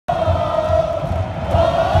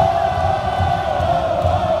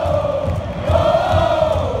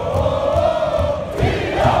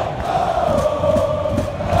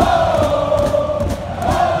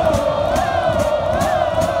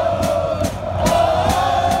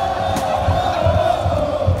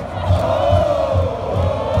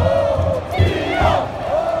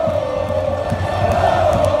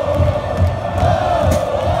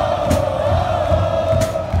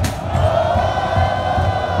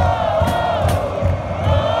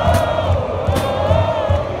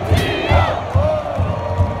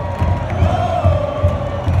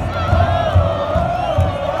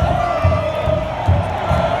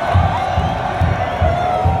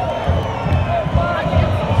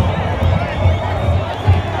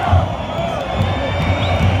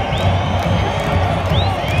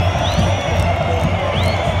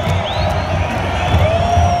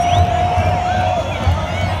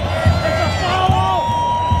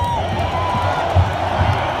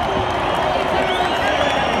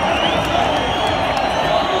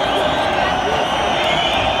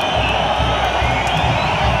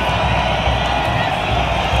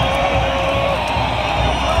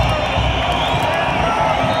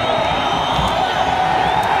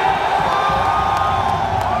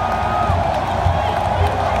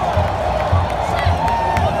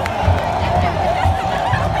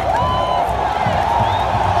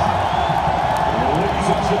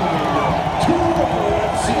gentlemen, BMO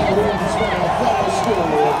Field wins by a final score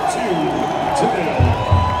of 2-0.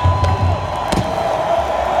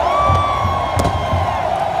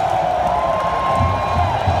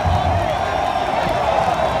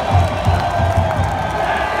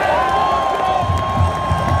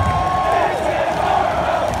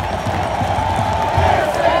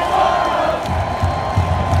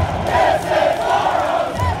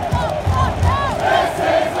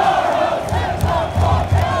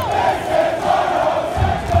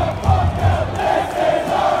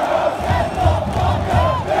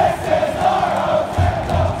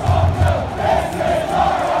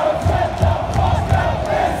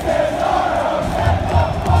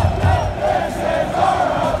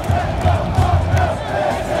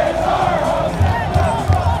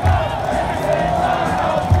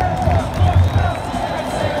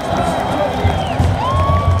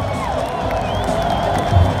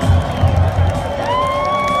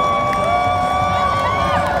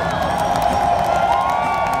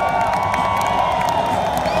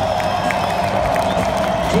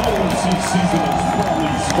 This season is proudly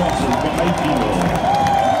sponsored by BMO.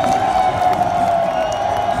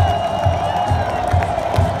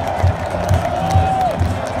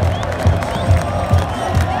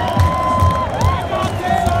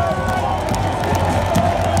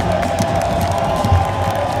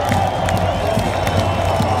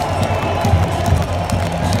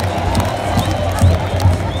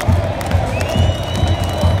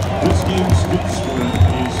 This game's good sport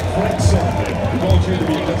is Frank Sullivan, who volunteered to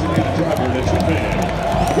be a designated driver at your van.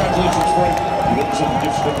 Congratulations, Frank. You won some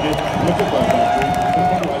gift certificate from the football factory and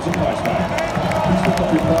Budweiser prize pack. Please pick up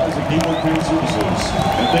your prize at BMO Field Services.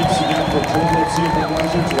 And thanks again for Total FC and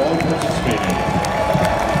Budweiser to all participating.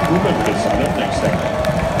 Remember to sign up next time.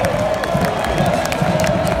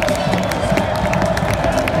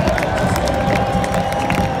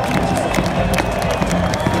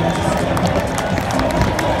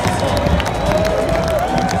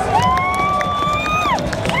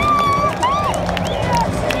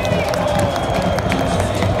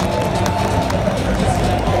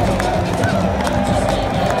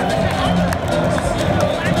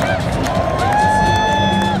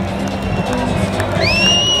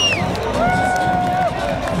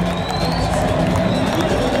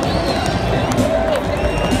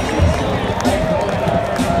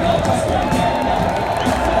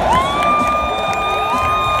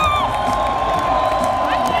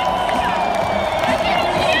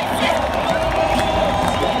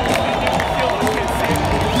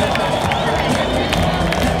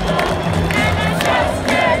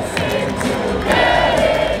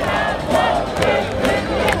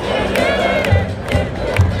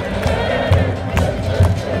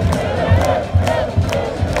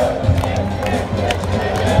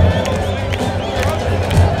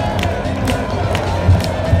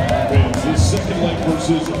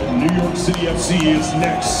 Versus New York City FC is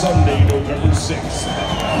next Sunday, November 6th.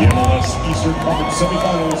 The MLS Eastern Conference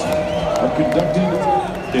semifinals are conducted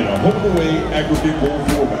in a home-and-away aggregate goal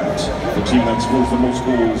format. The team that scores the most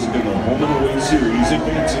goals in the home-and-away series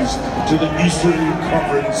advances to the Eastern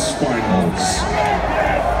Conference Finals.